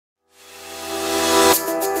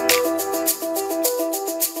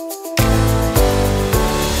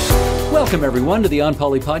Welcome, everyone, to the On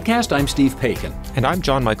Poly podcast. I'm Steve Paikin. And I'm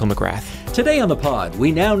John Michael McGrath. Today on the pod, we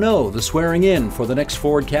now know the swearing in for the next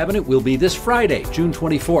Ford cabinet will be this Friday, June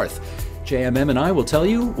 24th. JMM and I will tell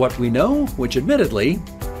you what we know, which admittedly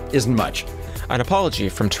isn't much. An apology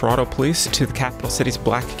from Toronto Police to the capital city's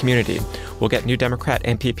black community. We'll get New Democrat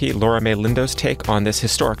MPP Laura May Lindo's take on this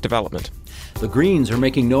historic development. The Greens are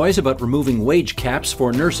making noise about removing wage caps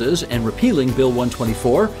for nurses and repealing Bill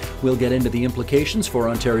 124. We'll get into the implications for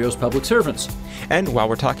Ontario's public servants. And while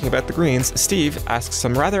we're talking about the Greens, Steve asks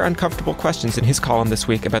some rather uncomfortable questions in his column this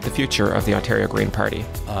week about the future of the Ontario Green Party.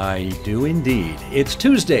 I do indeed. It's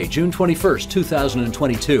Tuesday, June 21st,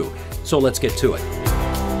 2022. So let's get to it.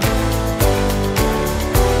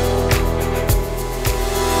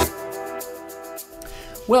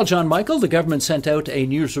 Well, John Michael, the government sent out a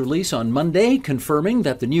news release on Monday confirming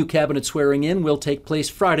that the new cabinet swearing-in will take place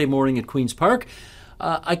Friday morning at Queen's Park.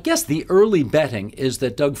 I guess the early betting is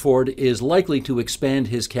that Doug Ford is likely to expand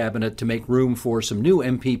his cabinet to make room for some new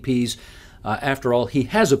MPPs. After all, he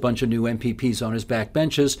has a bunch of new MPPs on his back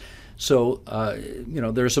benches. So,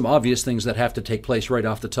 there are some obvious things that have to take place right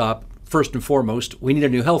off the top. First and foremost, we need a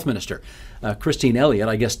new health minister. Christine Elliott,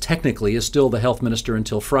 I guess technically, is still the health minister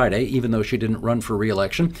until Friday, even though she didn't run for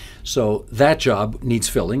re-election. So that job needs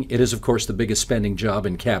filling. It is, of course, the biggest spending job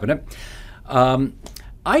in cabinet.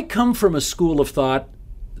 I come from a school of thought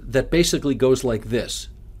that basically goes like this.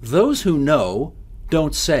 Those who know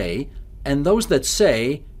don't say, and those that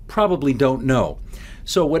say probably don't know.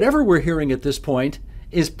 So whatever we're hearing at this point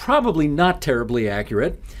is probably not terribly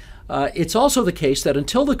accurate. It's also the case that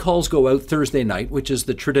until the calls go out Thursday night, which is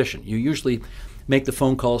the tradition, you usually make the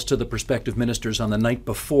phone calls to the prospective ministers on the night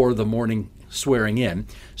before the morning swearing in.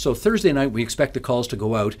 So Thursday night, we expect the calls to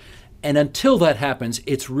go out. And until that happens,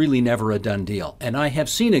 it's really never a done deal. And I have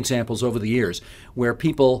seen examples over the years where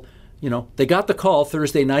people, they got the call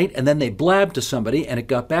Thursday night and then they blabbed to somebody and it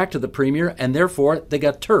got back to the premier and therefore they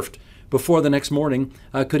got turfed before the next morning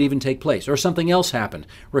could even take place. Or something else happened,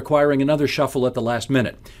 requiring another shuffle at the last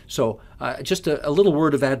minute. So just a little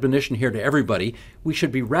word of admonition here to everybody. We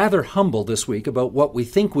should be rather humble this week about what we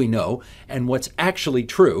think we know and what's actually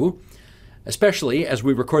true, especially as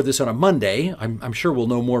we record this on a Monday. I'm sure we'll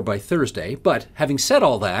know more by Thursday. But having said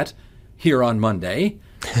all that, here on Monday,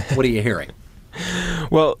 what are you hearing?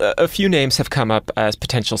 Well, a few names have come up as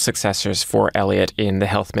potential successors for Elliott in the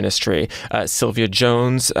health ministry. Sylvia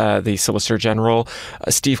Jones, the Solicitor General,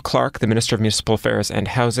 Steve Clark, the Minister of Municipal Affairs and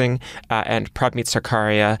Housing, and Prabmeet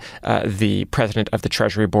Sarkaria, the President of the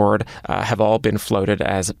Treasury Board, have all been floated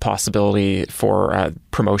as a possibility for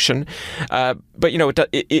promotion. But,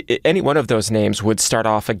 any one of those names would start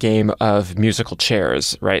off a game of musical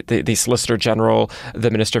chairs, right? The Solicitor General, the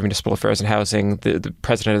Minister of Municipal Affairs and Housing, the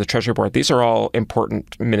President of the Treasury Board, these are all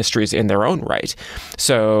important ministries in their own right.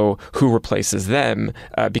 So who replaces them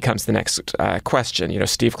becomes the next question.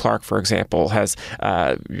 Steve Clark, for example, has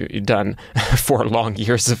done 4 long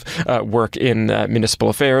years of work in municipal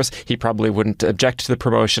affairs. He probably wouldn't object to the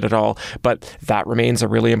promotion at all, but that remains a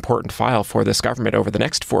really important file for this government over the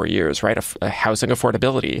next 4 years, right? Housing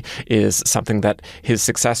affordability is something that his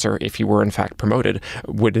successor, if he were in fact promoted,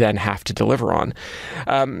 would then have to deliver on.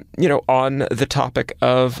 On the topic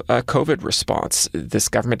of COVID response, this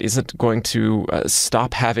government isn't going to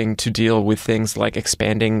stop having to deal with things like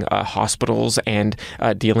expanding hospitals and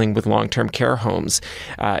dealing with long-term care homes.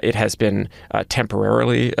 It has been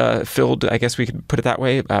temporarily filled, I guess we could put it that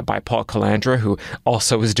way, by Paul Calandra, who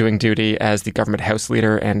also was doing duty as the government House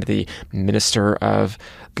Leader and the Minister of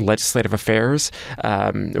Legislative Affairs,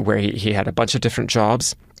 where he had a bunch of different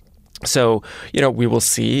jobs. So, we will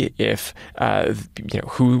see if,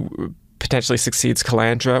 who potentially succeeds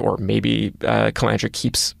Calandra, or maybe Calandra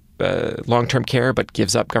keeps long-term care but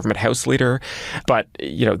gives up government House Leader. But,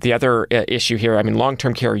 the other issue here,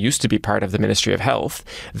 long-term care used to be part of the Ministry of Health.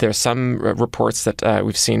 There's some reports that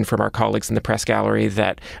we've seen from our colleagues in the press gallery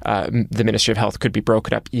that the Ministry of Health could be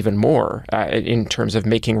broken up even more in terms of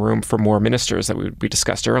making room for more ministers that we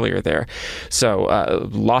discussed earlier there. So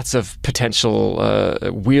lots of potential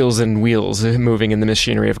wheels and wheels moving in the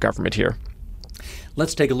machinery of government here.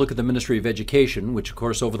 Let's take a look at the Ministry of Education, which, of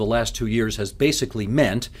course, over the last 2 years has basically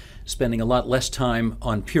meant spending a lot less time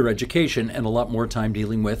on pure education and a lot more time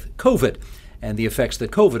dealing with COVID and the effects that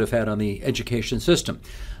COVID have had on the education system.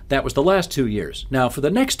 That was the last 2 years. Now, for the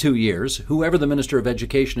next 2 years, whoever the Minister of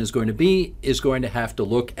Education is going to be is going to have to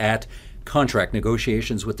look at contract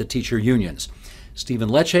negotiations with the teacher unions. Stephen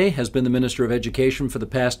Lecce has been the Minister of Education for the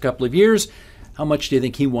past couple of years. How much do you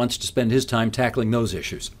think he wants to spend his time tackling those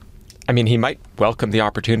issues? I mean, he might welcome the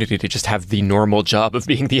opportunity to just have the normal job of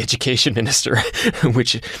being the education minister,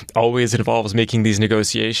 which always involves making these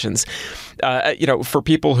negotiations. For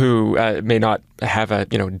people who may not have a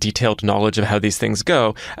detailed knowledge of how these things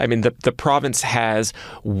go, I mean, the province has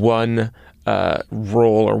one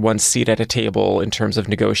role or one seat at a table in terms of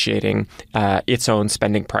negotiating its own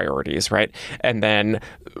spending priorities, right? And then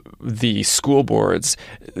the school boards,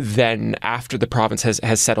 then after the province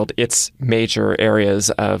has settled its major areas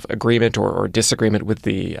of agreement or disagreement with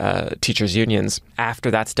the teachers' unions, after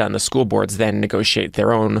that's done, the school boards then negotiate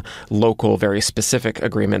their own local, very specific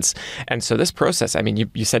agreements. And so this process, I mean,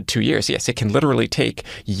 you said 2 years. Yes, it can literally take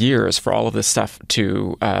years for all of this stuff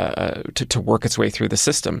to work its way through the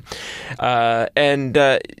system.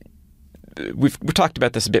 We've talked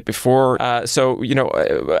about this a bit before. I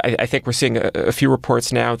think we're seeing a few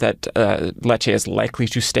reports now that Lecce is likely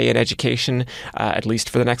to stay in education, at least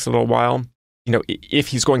for the next little while. If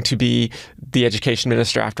he's going to be the education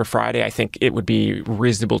minister after Friday, I think it would be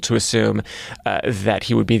reasonable to assume that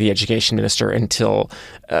he would be the education minister until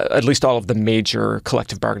at least all of the major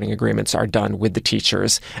collective bargaining agreements are done with the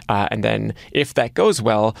teachers. And then if that goes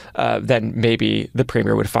well, then maybe the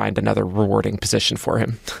premier would find another rewarding position for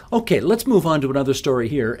him. Okay, let's move on to another story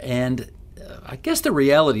here. And I guess the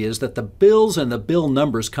reality is that the bills and the bill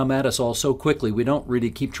numbers come at us all so quickly, we don't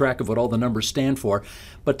really keep track of what all the numbers stand for.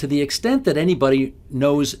 But to the extent that anybody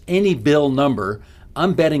knows any bill number,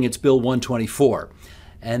 I'm betting it's Bill 124.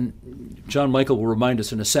 And John Michael will remind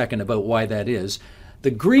us in a second about why that is.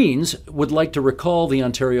 The Greens would like to recall the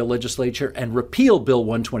Ontario legislature and repeal Bill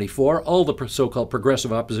 124. All the so-called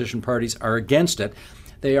progressive opposition parties are against it.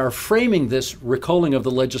 They are framing this recalling of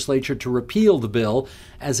the legislature to repeal the bill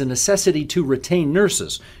as a necessity to retain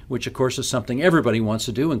nurses, which of course is something everybody wants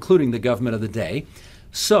to do, including the government of the day.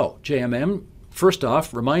 So, JMM, first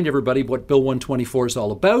off, remind everybody what Bill 124 is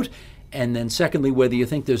all about, and then secondly, whether you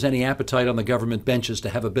think there's any appetite on the government benches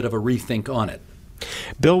to have a bit of a rethink on it.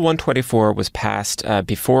 Bill 124 was passed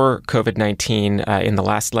before COVID-19 in the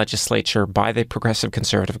last legislature by the Progressive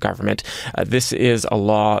Conservative government. This is a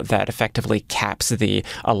law that effectively caps the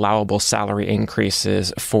allowable salary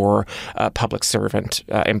increases for public servant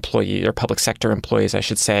employee or public sector employees, I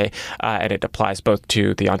should say, and it applies both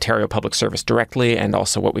to the Ontario Public Service directly and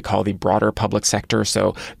also what we call the broader public sector,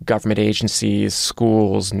 so government agencies,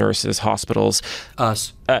 schools, nurses, hospitals.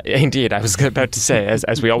 Us. Indeed, I was about to say,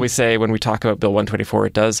 as we always say when we talk about Bill 124,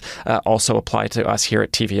 it does also apply to us here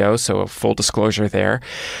at TVO, so a full disclosure there.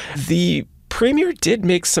 The Premier did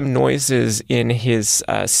make some noises in his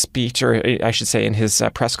speech, or I should say in his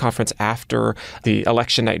press conference after the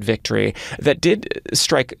election night victory, that did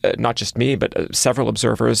strike not just me, but several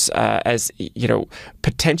observers as,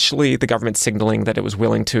 potentially the government signaling that it was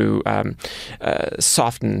willing to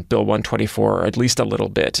soften Bill 124 at least a little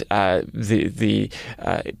bit. The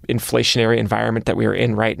inflationary environment that we are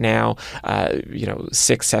in right now,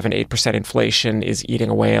 6, 7, 8% inflation is eating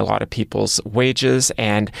away a lot of people's wages,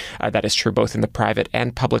 and that is true both in the private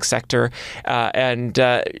and public sector.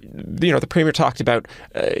 The Premier talked about,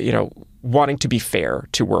 wanting to be fair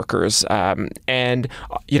to workers. When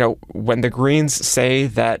the Greens say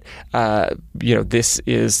that, this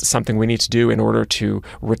is something we need to do in order to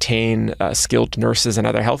retain skilled nurses and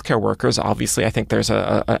other healthcare workers, obviously I think there's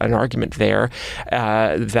an argument there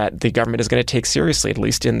that the government is going to take seriously, at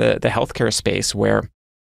least in the healthcare space where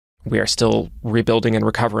we are still rebuilding and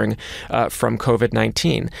recovering from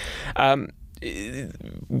COVID-19.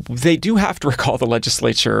 They do have to recall the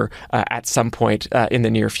legislature at some point in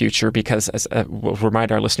the near future because, as we'll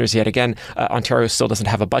remind our listeners yet again, Ontario still doesn't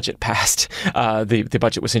have a budget passed. The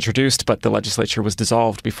budget was introduced, but the legislature was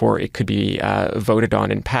dissolved before it could be voted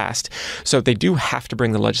on and passed. So they do have to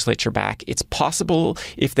bring the legislature back. It's possible,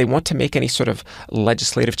 if they want to make any sort of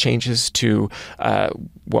legislative changes to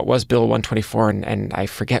what was Bill 124, and I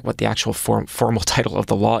forget what the actual formal title of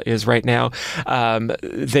the law is right now,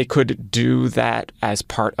 they could do that as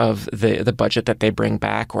part of the budget that they bring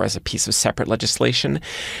back or as a piece of separate legislation,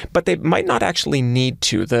 but they might not actually need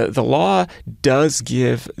to. The law does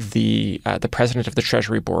give the president of the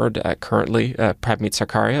Treasury Board, currently Pravmeet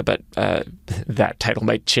Sarkaria, but that title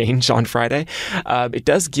might change on Friday. It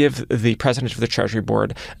does give the president of the Treasury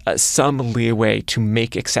Board some leeway to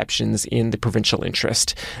make exceptions in the provincial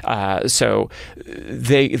interest. So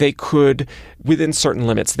they could, within certain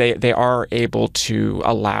limits, they are able to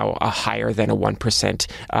allow a higher than a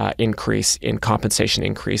 1% increase in compensation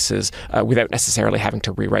increases without necessarily having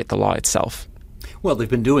to rewrite the law itself. Well, they've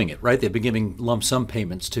been doing it, right? They've been giving lump sum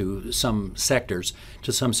payments to some sectors,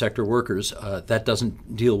 to some sector workers. That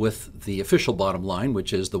doesn't deal with the official bottom line,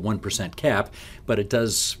 which is the 1% cap, but it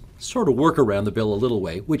does sort of work around the bill a little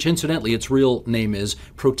way, which incidentally its real name is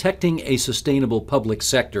Protecting a Sustainable Public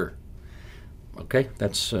Sector. Okay,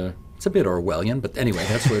 it's a bit Orwellian, but anyway,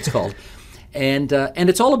 that's what it's called. And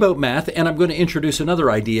it's all about math, and I'm going to introduce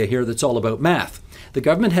another idea here that's all about math. The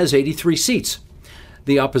government has 83 seats.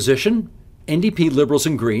 The opposition, NDP, Liberals,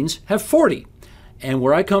 and Greens, have 40. And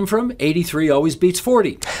where I come from, 83 always beats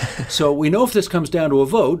 40. So we know if this comes down to a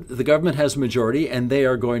vote, the government has a majority, and they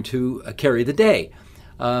are going to carry the day.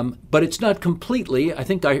 But it's not completely, I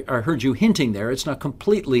think I heard you hinting there, it's not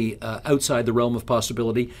completely outside the realm of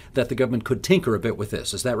possibility that the government could tinker a bit with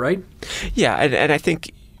this. Is that right? Yeah, and I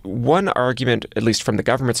think one argument, at least from the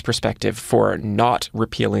government's perspective, for not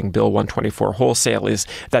repealing Bill 124 wholesale is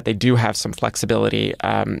that they do have some flexibility,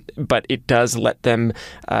 but it does let them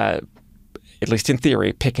at least in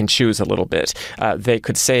theory, pick and choose a little bit. They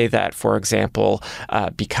could say that, for example,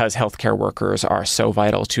 because healthcare workers are so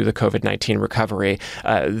vital to the COVID-19 recovery,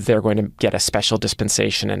 they're going to get a special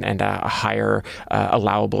dispensation and a higher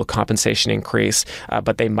allowable compensation increase,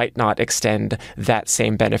 but they might not extend that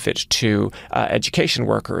same benefit to education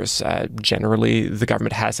workers. Generally, the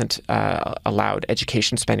government hasn't allowed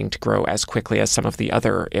education spending to grow as quickly as some of the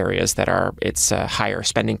other areas that are its higher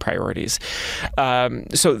spending priorities.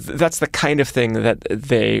 So that's the kind of thing that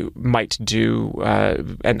they might do.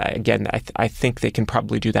 And again, I think they can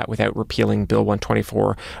probably do that without repealing Bill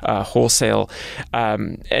 124 wholesale.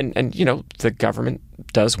 And you know, the government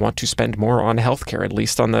does want to spend more on healthcare, at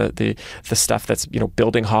least on the stuff that's, you know,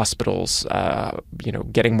 building hospitals,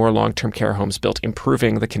 getting more long-term care homes built,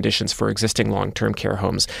 improving the conditions for existing long-term care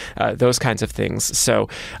homes, those kinds of things. So,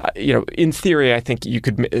 in theory, I think you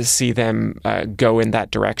could see them go in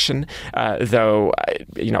that direction, though,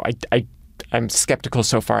 I'm skeptical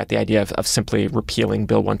so far at the idea of simply repealing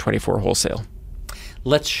Bill 124 wholesale.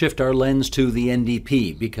 Let's shift our lens to the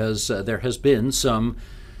NDP, because there has been some,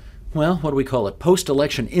 what do we call it,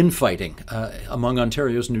 post-election infighting among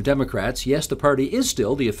Ontario's New Democrats. Yes, the party is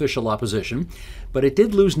still the official opposition, but it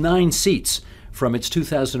did lose 9 seats from its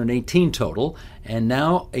 2018 total, and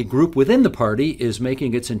now a group within the party is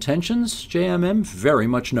making its intentions, JMM, very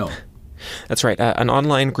much known. That's right. An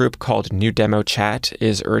online group called New Demo Chat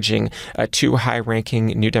is urging 2 high-ranking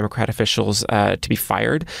New Democrat officials to be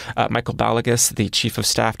fired. Michael Balagas, the chief of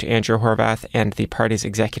staff to Andrew Horwath, and the party's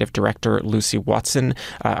executive director, Lucy Watson,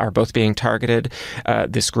 are both being targeted.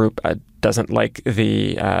 This group doesn't like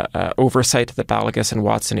the oversight that Balagas and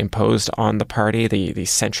Watson imposed on the party, the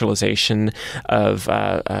centralization of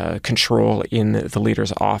control in the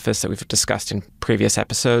leader's office that we've discussed in previous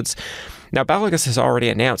episodes. Now, Balagas has already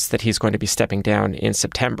announced that he's going to be stepping down in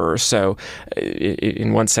September, so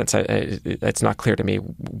in one sense, it's not clear to me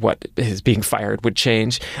what his being fired would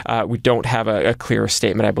change. We don't have a clear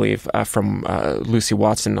statement, I believe, from Lucy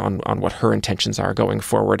Watson on what her intentions are going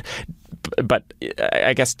forward. But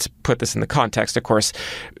I guess to put this in the context, of course,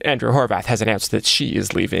 Andrew Horwath has announced that she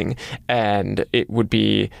is leaving, and this would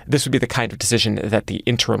be the kind of decision that the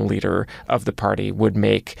interim leader of the party would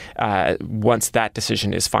make once that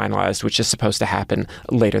decision is finalized, which is supposed to happen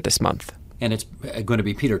later this month. And it's going to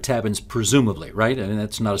be Peter Tabuns, presumably, right? I mean,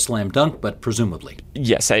 that's not a slam dunk, but presumably.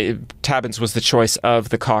 Yes, Tabuns was the choice of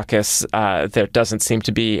the caucus. There doesn't seem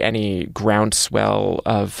to be any groundswell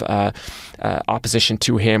of opposition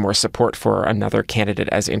to him or support for another candidate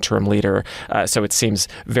as interim leader. So it seems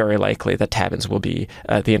very likely that Tabuns will be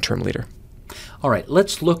the interim leader. All right,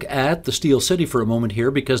 let's look at the Steel City for a moment here,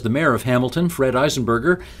 because the mayor of Hamilton, Fred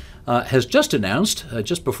Eisenberger, has just announced,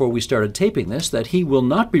 just before we started taping this, that he will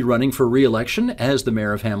not be running for re-election as the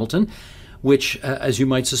mayor of Hamilton, which, as you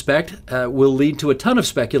might suspect, will lead to a ton of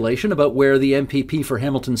speculation about where the MPP for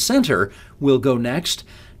Hamilton Centre will go next.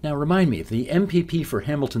 Now, remind me, the MPP for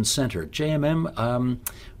Hamilton Centre, JMM,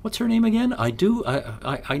 what's her name again? I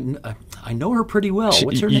know her pretty well.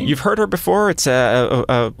 What's her name? You've heard her before. It's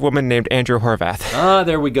a woman named Andrew Horwath. Ah,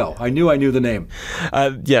 there we go. I knew the name.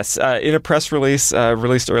 Yes. In a press release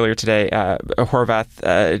released earlier today,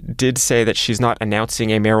 Horwath did say that she's not announcing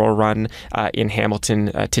a mayoral run in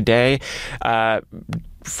Hamilton today.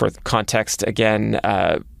 For context, again,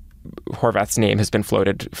 Horwath's name has been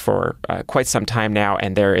floated for quite some time now,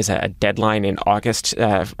 and there is a deadline in August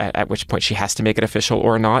at which point she has to make it official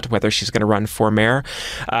or not, whether she's going to run for mayor.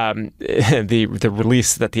 The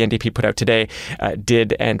release that the NDP put out today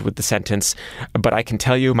did end with the sentence, "But I can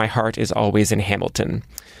tell you my heart is always in Hamilton."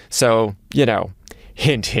 So,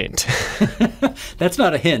 hint, hint. That's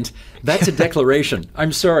not a hint. That's a declaration.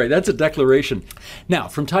 I'm sorry, that's a declaration. Now,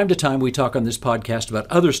 from time to time, we talk on this podcast about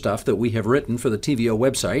other stuff that we have written for the TVO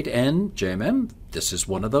website, and JMM, this is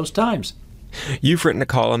one of those times. You've written a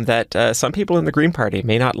column that some people in the Green Party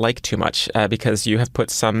may not like too much because you have put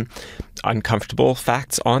some uncomfortable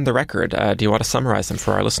facts on the record. Do you want to summarize them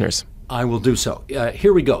for our listeners? I will do so.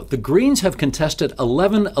 Here we go. The Greens have contested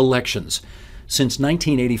 11 elections since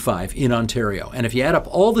 1985 in Ontario. And if you add up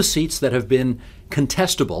all the seats that have been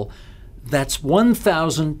contestable, that's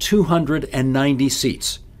 1,290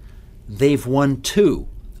 seats. They've won 2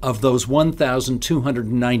 of those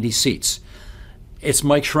 1,290 seats. It's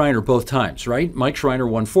Mike Schreiner both times, right? Mike Schreiner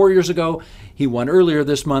won 4 years ago. He won earlier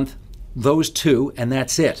this month. Those 2, and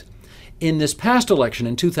that's it. In this past election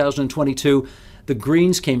in 2022, the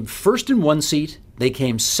Greens came first in 1 seat. They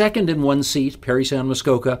came second in 1 seat, Parry Sound,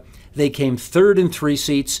 Muskoka. They came third in 3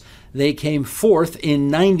 seats. They came fourth in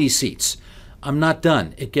 90 seats. I'm not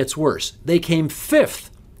done. It gets worse. They came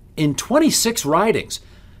fifth in 26 ridings.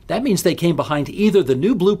 That means they came behind either the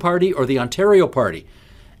New Blue Party or the Ontario Party.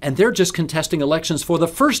 And they're just contesting elections for the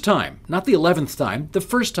first time, not the 11th time, the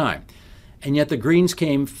first time. And yet the Greens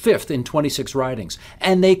came fifth in 26 ridings.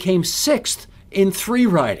 And they came sixth in 3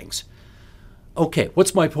 ridings. Okay,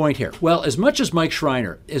 what's my point here? Well, as much as Mike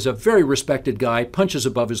Schreiner is a very respected guy, punches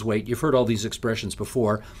above his weight, you've heard all these expressions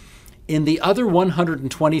before, in the other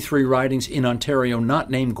 123 ridings in Ontario not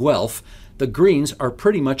named Guelph, the Greens are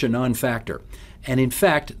pretty much a non-factor. And in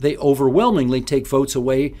fact, they overwhelmingly take votes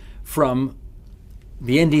away from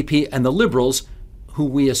the NDP and the Liberals, who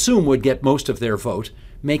we assume would get most of their vote,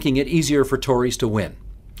 making it easier for Tories to win.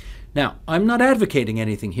 Now, I'm not advocating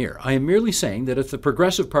anything here. I am merely saying that if the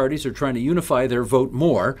progressive parties are trying to unify their vote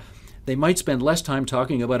more, they might spend less time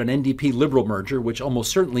talking about an NDP-Liberal merger, which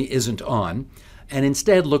almost certainly isn't on, and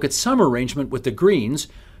instead look at some arrangement with the Greens,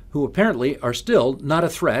 who apparently are still not a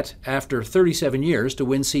threat after 37 years to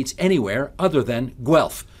win seats anywhere other than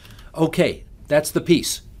Guelph. Okay, that's the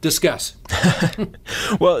piece. Discuss.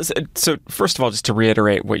 Well, so first of all, just to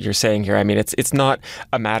reiterate what you're saying here, I mean, it's not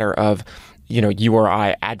a matter of you or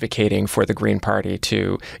I advocating for the Green Party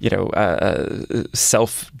to,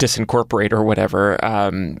 self-disincorporate or whatever.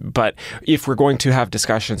 But if we're going to have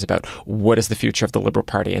discussions about what is the future of the Liberal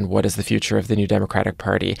Party and what is the future of the New Democratic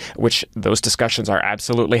Party, which those discussions are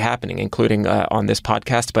absolutely happening, including on this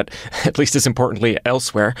podcast, but at least as importantly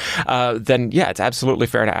elsewhere, then yeah, it's absolutely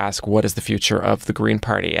fair to ask what is the future of the Green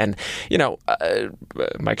Party. And,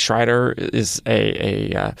 Mike Schreiner is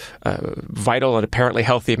a vital and apparently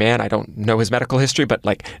healthy man. I don't know his medical history, but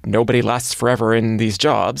nobody lasts forever in these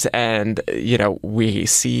jobs. And, we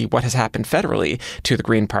see what has happened federally to the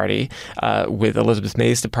Green Party with Elizabeth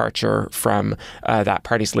May's departure from that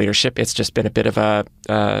party's leadership. It's just been a bit of a...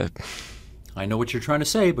 I know what you're trying to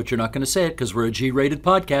say, but you're not going to say it because we're a G-rated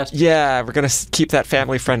podcast. Yeah, we're going to keep that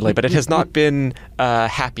family friendly, but it has not been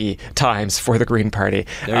happy times for the Green Party.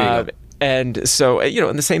 There you go. And so,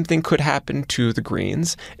 and the same thing could happen to the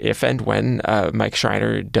Greens if and when Mike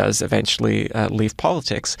Schreiner does eventually leave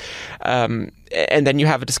politics. And then you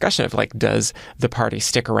have a discussion of does the party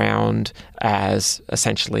stick around as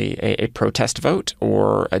essentially a protest vote,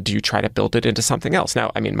 or do you try to build it into something else?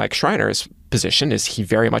 Now, I mean, Mike Schreiner's position is he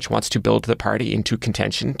very much wants to build the party into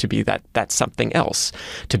contention to be that something else,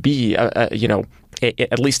 to be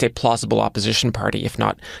at least a plausible opposition party, if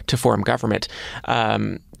not to form government.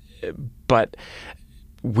 But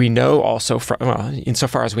we know also,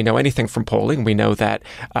 insofar as we know anything from polling, we know that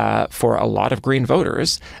for a lot of Green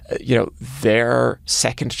voters, their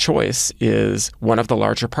second choice is one of the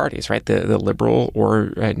larger parties, right? The Liberal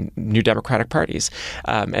or New Democratic parties.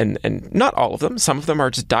 And not all of them. Some of them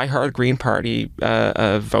are just diehard Green Party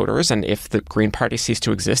voters. And if the Green Party ceased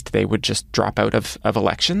to exist, they would just drop out of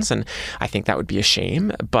elections. And I think that would be a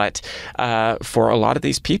shame. But for a lot of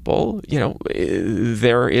these people,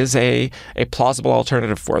 there is a plausible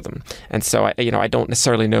alternative for them. And so, I don't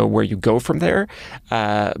necessarily know where you go from there,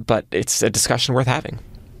 but it's a discussion worth having.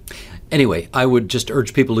 Anyway, I would just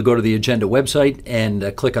urge people to go to the Agenda website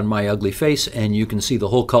and click on My Ugly Face, and you can see the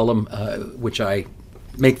whole column, which I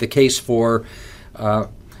make the case for.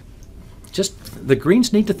 Just the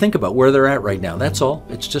Greens need to think about where they're at right now. That's all.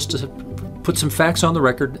 It's just to put some facts on the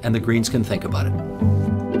record, and the Greens can think about it.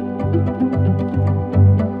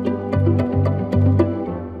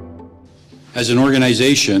 As an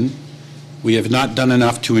organization, we have not done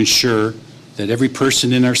enough to ensure that every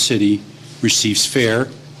person in our city receives fair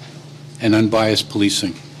and unbiased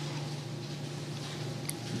policing.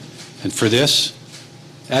 And for this,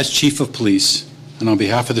 as Chief of Police and on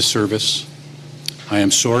behalf of the service, I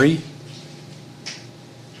am sorry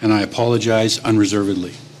and I apologize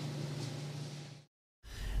unreservedly.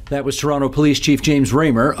 That was Toronto Police Chief James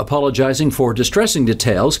Raymer apologizing for distressing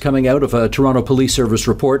details coming out of a Toronto Police Service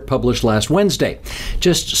report published last Wednesday.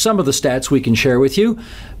 Just some of the stats we can share with you.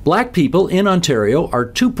 Black people in Ontario are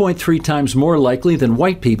 2.3 times more likely than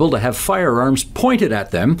white people to have firearms pointed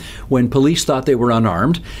at them when police thought they were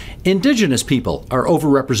unarmed. Indigenous people are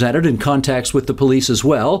overrepresented in contacts with the police as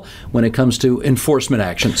well when it comes to enforcement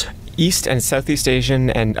actions. East and Southeast Asian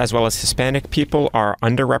and as well as Hispanic people are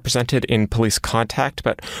underrepresented in police contact,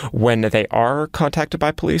 but when they are contacted by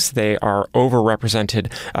police, they are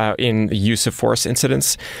overrepresented in the use of force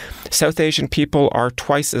incidents. South Asian people are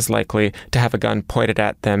twice as likely to have a gun pointed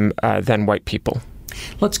at them than white people.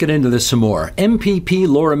 Let's get into this some more. MPP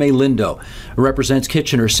Laura May Lindo represents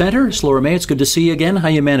Kitchener Centre. Laura May, it's good to see you again. How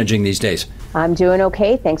are you managing these days? I'm doing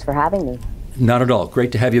okay. Thanks for having me. Not at all.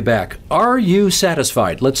 Great to have you back. Are you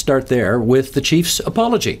satisfied? Let's start there with the Chief's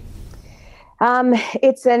apology.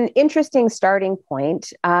 It's an interesting starting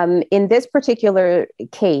point. In this particular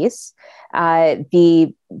case,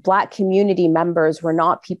 the Black community members were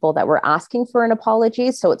not people that were asking for an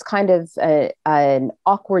apology. So it's kind of an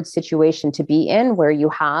awkward situation to be in, where you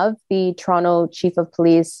have the Toronto Chief of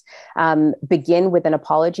Police begin with an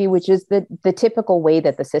apology, which is the typical way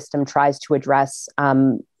that the system tries to address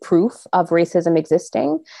proof of racism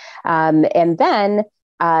existing. And then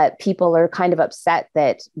people are kind of upset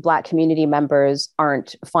that Black community members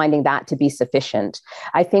aren't finding that to be sufficient.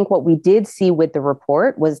 I think what we did see with the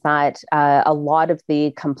report was that a lot of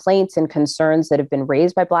the complaints and concerns that have been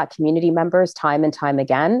raised by Black community members time and time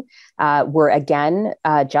again were again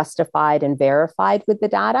justified and verified with the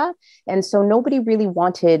data. And so nobody really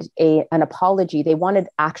wanted an apology. They wanted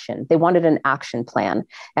action. They wanted an action plan.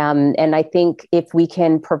 And I think if we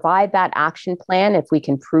can provide that action plan, if we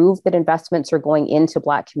can prove that investments are going into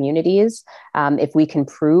Black communities, if we can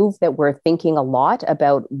prove that we're thinking a lot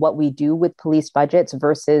about what we do with police budgets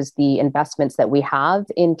versus the investments that we have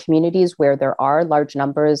in communities where there are large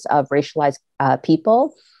numbers of racialized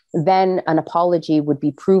people, then an apology would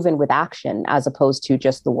be proven with action as opposed to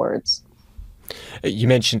just the words. You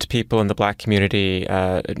mentioned people in the Black community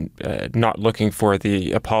not looking for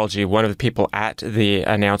the apology. One of the people at the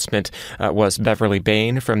announcement was Beverly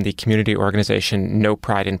Bain from the community organization No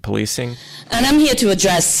Pride in Policing. And I'm here to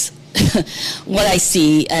address what I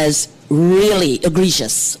see as really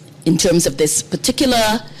egregious in terms of this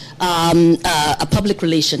particular a public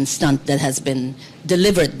relations stunt that has been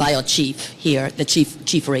delivered by our chief here, the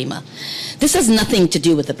Chief Raymer. This has nothing to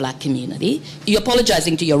do with the Black community. You're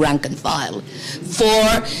apologizing to your rank and file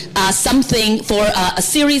for a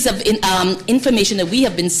series of information that we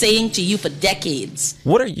have been saying to you for decades.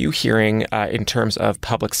 What are you hearing in terms of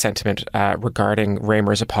public sentiment regarding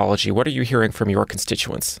Raymer's apology? What are you hearing from your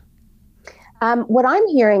constituents? What I'm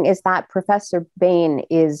hearing is that Professor Bain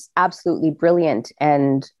is absolutely brilliant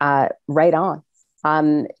and right on.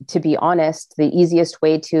 To be honest, the easiest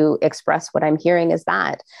way to express what I'm hearing is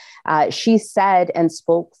that she said and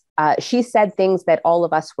spoke. She said things that all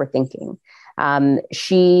of us were thinking.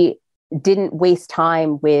 She didn't waste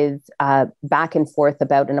time with back and forth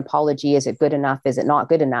about an apology. Is it good enough? Is it not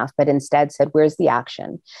good enough? But instead said, where's the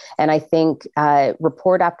action? And I think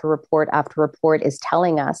report after report after report is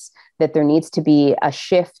telling us that there needs to be a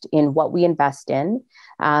shift in what we invest in.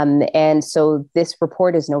 And so this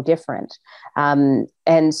report is no different.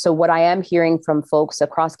 And so what I am hearing from folks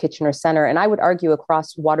across Kitchener Centre, and I would argue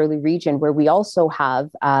across Waterloo Region, where we also have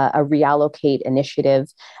a reallocate initiative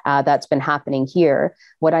that's been happening here,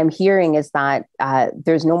 what I'm hearing is that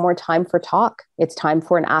there's no more time for talk. It's time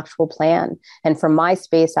for an actual plan. And from my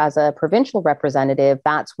space as a provincial representative,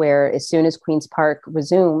 that's where, as soon as Queen's Park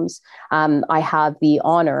resumes, I have the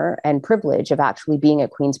honor and privilege of actually being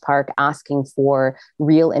at Queen's Park asking for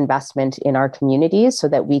real investment in our communities so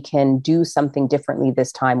that we can do something differently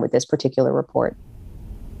this time with this particular report.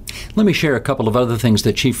 Let me share a couple of other things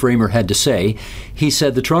that Chief Raymer had to say. He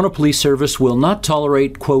said the Toronto Police Service will not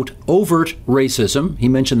tolerate, quote, overt racism. He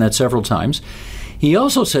mentioned that several times. He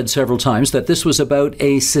also said several times that this was about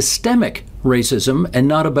a systemic racism and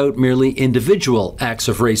not about merely individual acts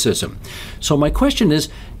of racism. So my question is,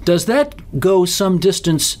 does that go some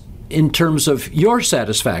distance in terms of your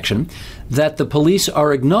satisfaction that the police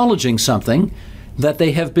are acknowledging something that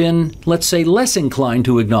they have been, let's say, less inclined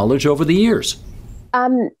to acknowledge over the years?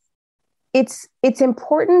 It's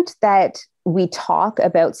important that we talk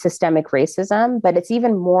about systemic racism, but it's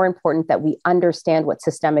even more important that we understand what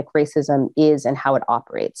systemic racism is and how it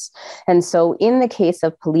operates. And so in the case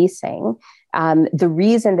of policing, The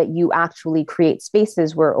reason that you actually create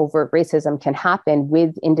spaces where overt racism can happen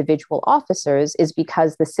with individual officers is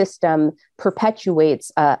because the system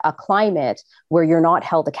perpetuates a climate where you're not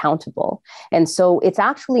held accountable. And so it's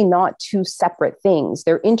actually not two separate things.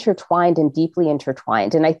 They're intertwined and deeply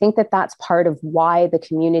intertwined. And I think that that's part of why the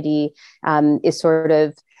community is sort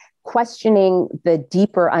of questioning the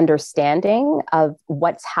deeper understanding of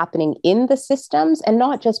what's happening in the systems, and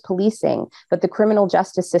not just policing, but the criminal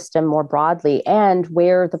justice system more broadly, and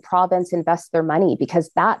where the province invests their money,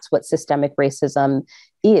 because that's what systemic racism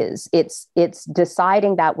is. It's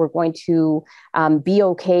deciding that we're going to be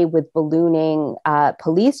okay with ballooning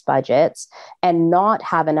police budgets and not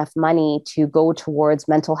have enough money to go towards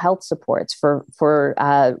mental health supports for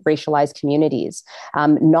racialized communities,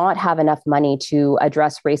 not have enough money to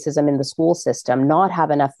address racism in the school system, not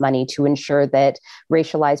have enough money to ensure that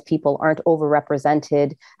racialized people aren't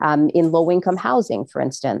overrepresented in low-income housing, for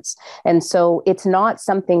instance. And so it's not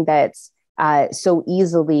something that's so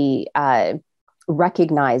easily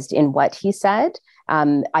recognized in what he said.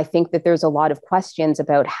 I think that there's a lot of questions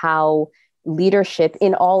about how leadership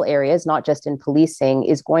in all areas, not just in policing,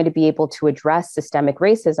 is going to be able to address systemic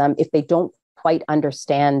racism if they don't quite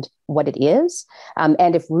understand what it is.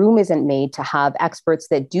 And if room isn't made to have experts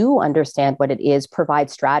that do understand what it is, provide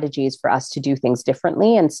strategies for us to do things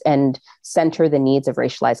differently and center the needs of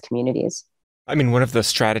racialized communities. I mean, one of the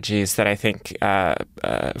strategies that I think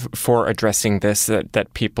for addressing this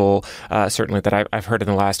that people certainly that I've heard in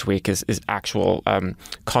the last week is actual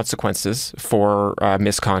consequences for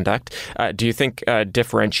misconduct. Do you think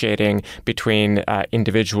differentiating between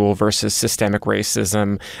individual versus systemic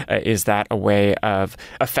racism, is that a way of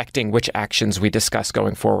affecting which actions we discuss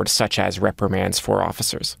going forward, such as reprimands for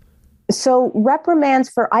officers? So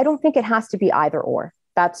reprimands I don't think it has to be either or.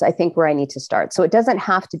 That's, I think, where I need to start. So it doesn't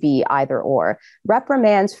have to be either or.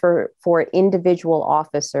 Reprimands for individual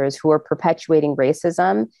officers who are perpetuating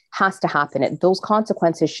racism has to happen. Those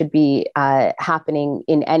consequences should be happening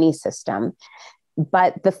in any system.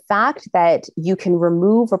 But the fact that you can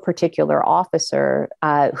remove a particular officer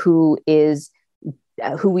who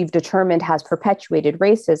we've determined has perpetuated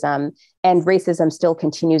racism, and racism still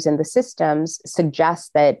continues in the systems,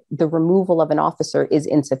 suggests that the removal of an officer is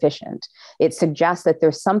insufficient. It suggests that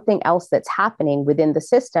there's something else that's happening within the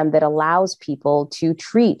system that allows people to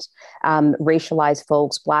treat racialized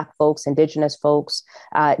folks, Black folks, Indigenous folks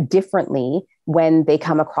differently when they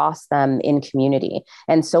come across them in community.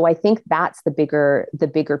 And so I think that's the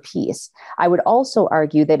bigger piece. I would also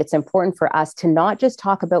argue that it's important for us to not just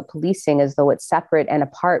talk about policing as though it's separate and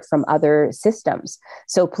apart from other systems.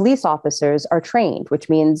 So police officers are trained, which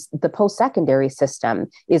means the post-secondary system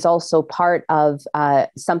is also part of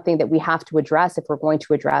something that we have to address if we're going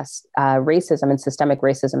to address racism and systemic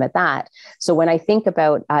racism at that. So when I think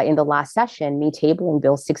about in the last session, me tabling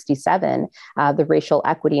Bill 67, the Racial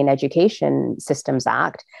Equity in Education Systems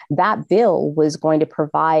Act, that bill was going to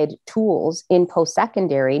provide tools in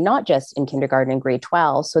post-secondary, not just in kindergarten and grade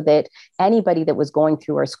 12, so that anybody that was going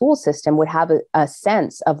through our school system would have a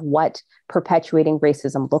sense of what perpetuating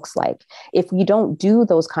racism looks like. If we don't do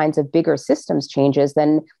those kinds of bigger systems changes,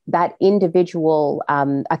 then that individual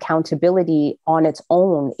accountability on its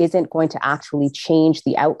own isn't going to actually change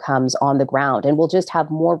the outcomes on the ground. And we'll just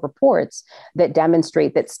have more reports that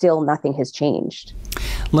demonstrate that still nothing has changed.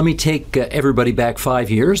 Let me take everybody back 5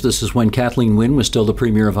 years. This is when Kathleen Wynne was still the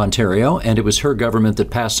Premier of Ontario, and it was her government that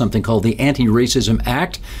passed something called the Anti-Racism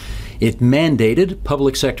Act. It mandated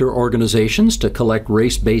public sector organizations to collect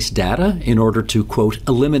race-based data in order to, quote,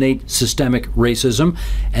 eliminate systemic racism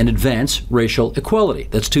and advance racial equality.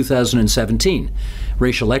 That's 2017.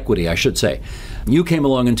 Racial equity, I should say. You came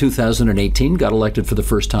along in 2018, got elected for the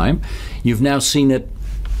first time. You've now seen it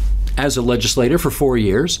as a legislator for 4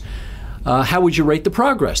 years. How would you rate the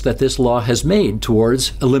progress that this law has made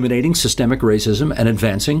towards eliminating systemic racism and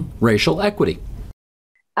advancing racial equity?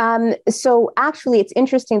 So actually, it's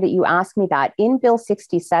interesting that you asked me that. In Bill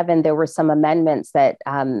 67, there were some amendments that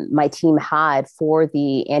my team had for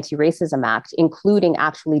the Anti-Racism Act, including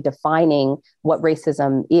actually defining what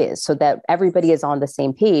racism is, so that everybody is on the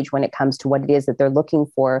same page when it comes to what it is that they're looking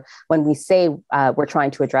for when we say we're trying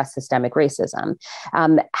to address systemic racism.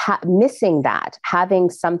 Missing that, having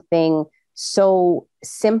something so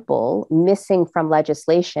simple missing from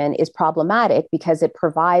legislation is problematic because it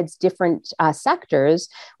provides different sectors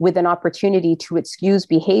with an opportunity to excuse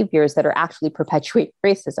behaviors that are actually perpetuate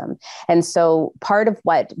racism. And so part of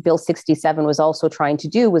what Bill 67 was also trying to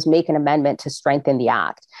do was make an amendment to strengthen the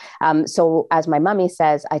act. So as my mummy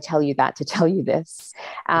says, I tell you that to tell you this.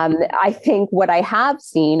 I think what I have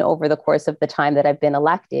seen over the course of the time that I've been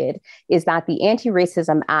elected is that the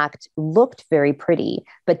Anti-Racism Act looked very pretty,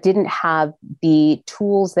 but didn't have the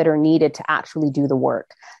tools that are needed to actually do the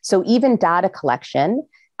work. So even data collection,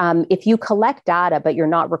 if you collect data, but you're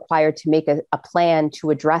not required to make a plan to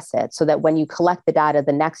address it, so that when you collect the data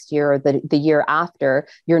the next year or the year after,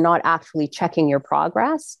 you're not actually checking your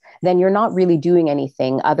progress, then you're not really doing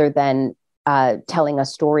anything other than telling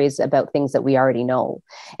us stories about things that we already know.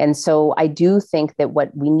 And so I do think that what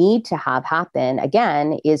we need to have happen,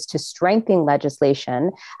 again, is to strengthen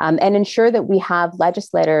legislation and ensure that we have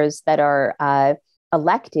legislators that are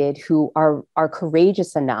elected who are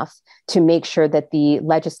courageous enough to make sure that the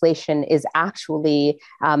legislation is actually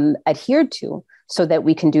adhered to so that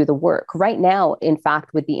we can do the work. Right now, in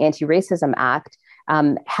fact, with the Anti-Racism Act,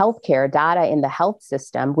 healthcare data in the health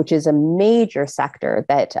system, which is a major sector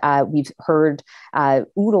that we've heard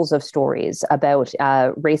oodles of stories about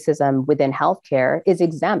racism within healthcare, is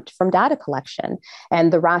exempt from data collection.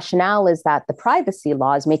 And the rationale is that the privacy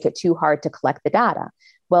laws make it too hard to collect the data.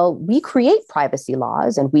 Well, we create privacy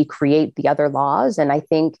laws and we create the other laws. And I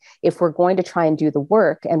think if we're going to try and do the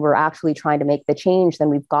work and we're actually trying to make the change, then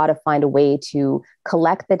we've got to find a way to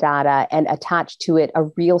collect the data and attach to it a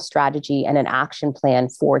real strategy and an action plan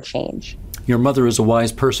for change. Your mother is a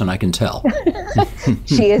wise person, I can tell.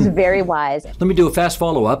 She is very wise. Let me do a fast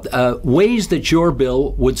follow-up. Ways that your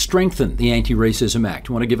bill would strengthen the Anti-Racism Act.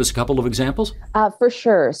 You want to give us a couple of examples? For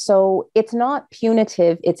sure. So it's not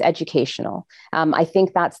punitive, it's educational. I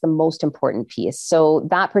think that's the most important piece. So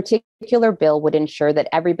that particular bill would ensure that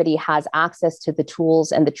everybody has access to the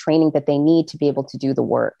tools and the training that they need to be able to do the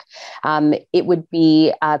work. It would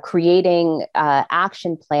be creating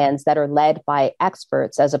action plans that are led by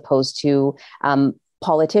experts as opposed to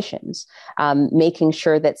politicians, making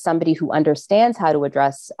sure that somebody who understands how to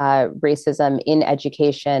address racism in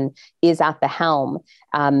education is at the helm,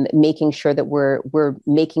 making sure that we're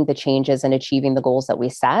making the changes and achieving the goals that we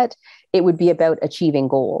set. It would be about achieving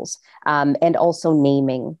goals and also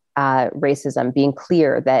naming racism, being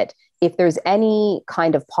clear that if there's any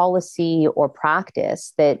kind of policy or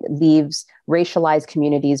practice that leaves racialized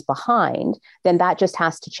communities behind, then that just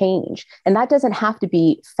has to change. And that doesn't have to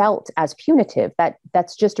be felt as punitive.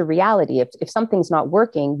 That's just a reality. If something's not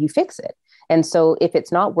working, you fix it. And so if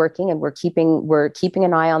it's not working and we're keeping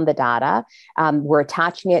an eye on the data, we're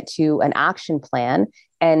attaching it to an action plan,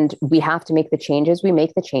 and we have to make the changes, we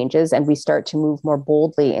make the changes, and we start to move more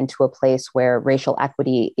boldly into a place where racial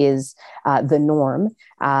equity is the norm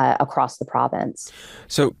across the province.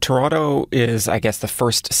 So Toronto is, I guess, the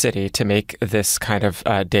first city to make this kind of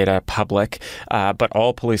data public, but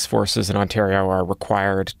all police forces in Ontario are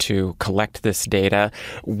required to collect this data.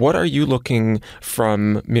 What are you looking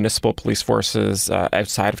from municipal police forces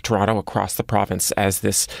outside of Toronto across the province as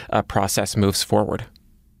this process moves forward?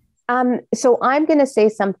 So I'm going to say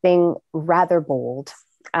something rather bold.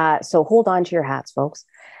 So hold on to your hats, folks.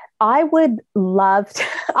 I would love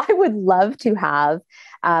to have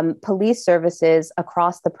police services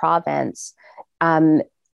across the province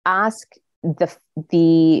ask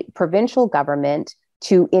the provincial government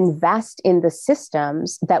to invest in the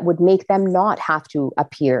systems that would make them not have to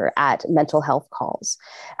appear at mental health calls,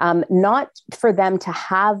 not for them to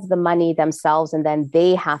have the money themselves and then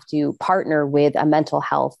they have to partner with a mental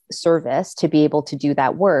health service to be able to do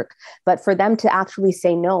that work, but for them to actually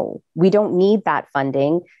say, no, we don't need that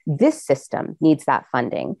funding. This system needs that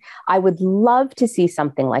funding. I would love to see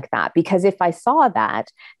something like that, because if I saw that,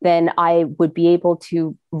 then I would be able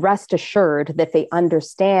to rest assured that they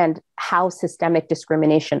understand how systemic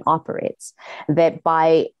discrimination operates, that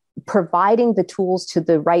by providing the tools to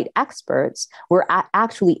the right experts, we're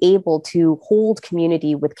actually able to hold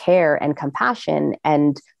community with care and compassion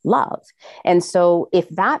and love. And so if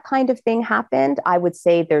that kind of thing happened, I would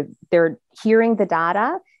say they're hearing the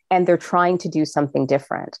data and they're trying to do something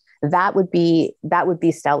different. That would be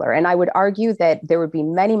stellar. And I would argue that there would be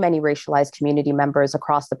many, many racialized community members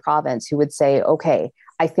across the province who would say, okay,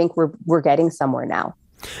 I think we're getting somewhere now.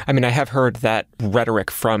 I mean, I have heard that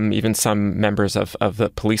rhetoric from even some members of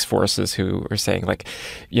the police forces who are saying, like,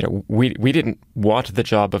 you know, we didn't want the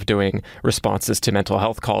job of doing responses to mental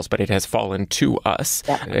health calls, but it has fallen to us.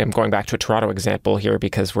 Yeah. I'm going back to a Toronto example here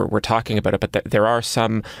because we're talking about it, but there are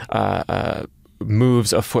some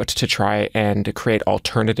moves afoot to try and create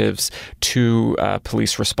alternatives to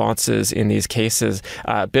police responses in these cases.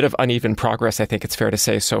 A bit of uneven progress, I think it's fair to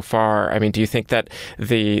say, so far. I mean, do you think that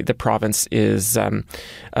the province is,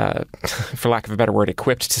 for lack of a better word,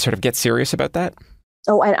 equipped to sort of get serious about that?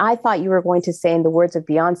 Oh, and I thought you were going to say, in the words of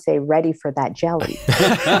Beyonce, ready for that jelly.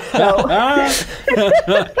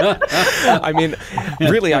 I mean,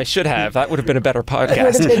 really, I should have. That would have been a better podcast. It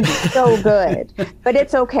would have been so good. But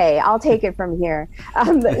it's okay. I'll take it from here.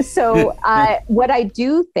 What I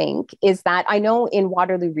do think is that I know in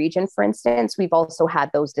Waterloo Region, for instance, we've also had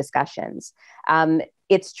those discussions.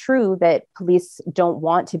 It's true that police don't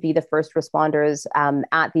want to be the first responders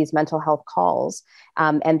at these mental health calls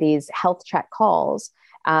and these health check calls.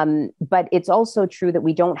 But it's also true that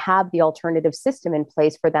we don't have the alternative system in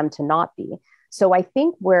place for them to not be. So I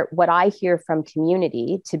think what I hear from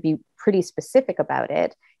community, to be pretty specific about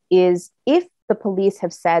it, is if the police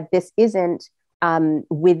have said this isn't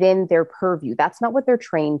within their purview, that's not what they're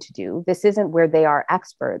trained to do, this isn't where they are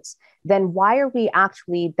experts, then why are we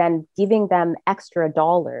actually then giving them extra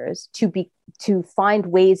dollars to find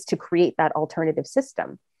ways to create that alternative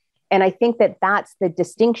system? And I think that that's the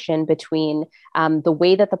distinction between the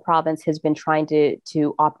way that the province has been trying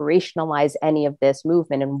to operationalize any of this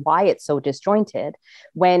movement and why it's so disjointed,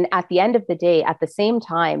 when at the end of the day, at the same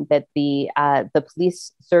time that the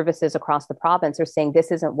police services across the province are saying this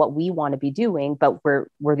isn't what we want to be doing, but we're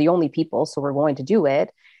the only people, so we're going to do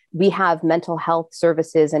it. We have mental health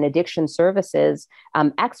services and addiction services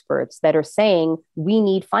experts that are saying we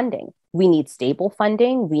need funding. We need stable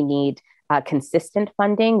funding. We need consistent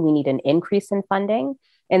funding. We need an increase in funding.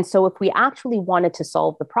 And so if we actually wanted to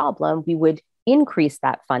solve the problem, we would increase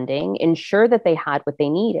that funding, ensure that they had what they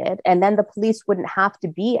needed, and then the police wouldn't have to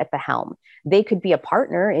be at the helm. They could be a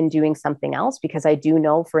partner in doing something else, because I do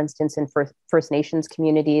know, for instance, in First Nations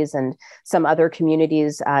communities and some other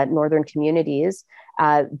communities, northern communities,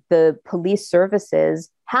 the police services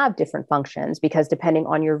have different functions because depending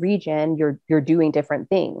on your region, you're doing different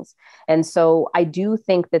things. And so I do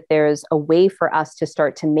think that there's a way for us to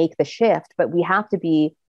start to make the shift, but we have to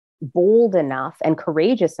be bold enough and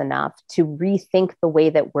courageous enough to rethink the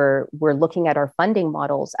way that we're looking at our funding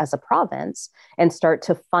models as a province and start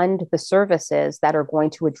to fund the services that are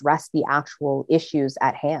going to address the actual issues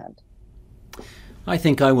at hand. I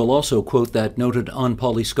think I will also quote that noted An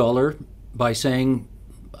Poly scholar by saying,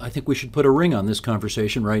 I think we should put a ring on this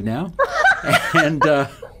conversation right now.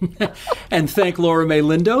 And thank Laura May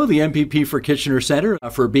Lindo, the MPP for Kitchener Centre,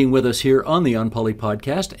 for being with us here on the An Poly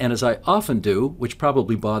podcast. And as I often do, which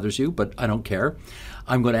probably bothers you, but I don't care,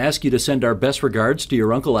 I'm going to ask you to send our best regards to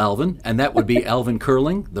your Uncle Alvin, and that would be Alvin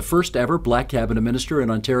Curling, the first ever Black Cabinet Minister in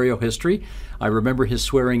Ontario history. I remember his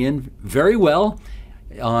swearing in very well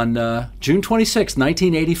on June 26,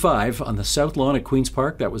 1985, on the South Lawn at Queen's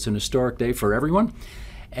Park. That was an historic day for everyone.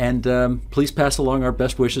 And please pass along our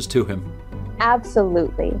best wishes to him.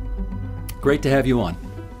 Absolutely. Great to have you on.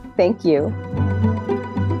 Thank you.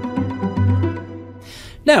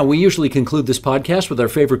 Now, we usually conclude this podcast with our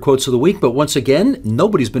favorite quotes of the week, but once again,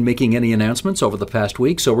 nobody's been making any announcements over the past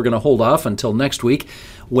week, so we're going to hold off until next week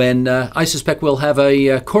when I suspect we'll have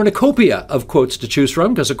a cornucopia of quotes to choose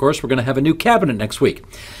from, because, of course, we're going to have a new cabinet next week.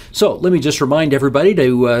 So let me just remind everybody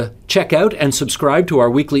to check out and subscribe to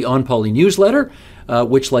our weekly An Poly newsletter,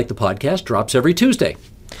 which, like the podcast, drops every Tuesday.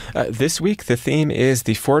 This week, the theme is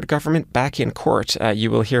the Ford government back in court.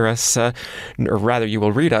 You will hear us, or rather you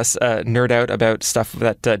will read us, nerd out about stuff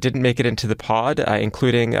that didn't make it into the pod,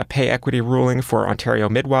 including a pay equity ruling for Ontario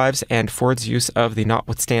midwives and Ford's use of the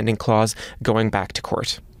notwithstanding clause going back to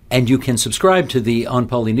court. And you can subscribe to the An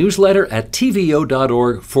Poly newsletter at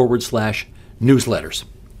tvo.org/newsletters.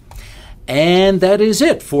 And that is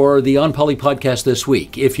it for the An Poly podcast this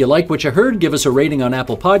week. If you like what you heard, give us a rating on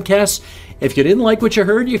Apple Podcasts. If you didn't like what you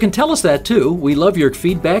heard, you can tell us that too. We love your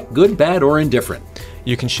feedback, good, bad, or indifferent.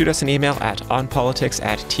 You can shoot us an email at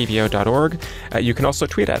onpolitics@tvo.org. You can also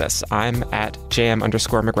tweet at us. I'm at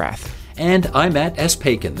jm_McGrath. And I'm at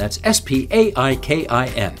spaikin. That's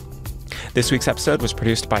SPAIKIN. This week's episode was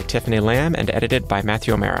produced by Tiffany Lamb and edited by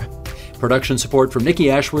Matthew O'Mara. Production support from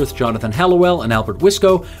Nikki Ashworth, Jonathan Hallowell, and Albert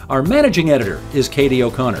Wisco. Our managing editor is Katie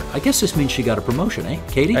O'Connor. I guess this means she got a promotion, eh,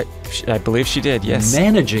 Katie? I believe she did, yes.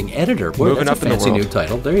 Managing editor. Boy, moving that's up a fancy in the new world.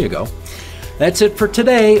 title. There you go. That's it for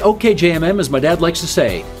today. Okay, JMM, as my dad likes to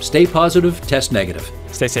say, stay positive, test negative.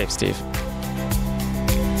 Stay safe, Steve.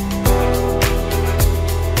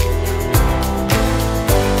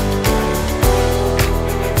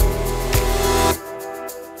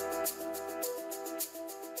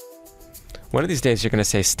 One of these days you're going to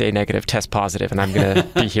say stay negative, test positive, and I'm going to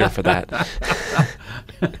be here for that.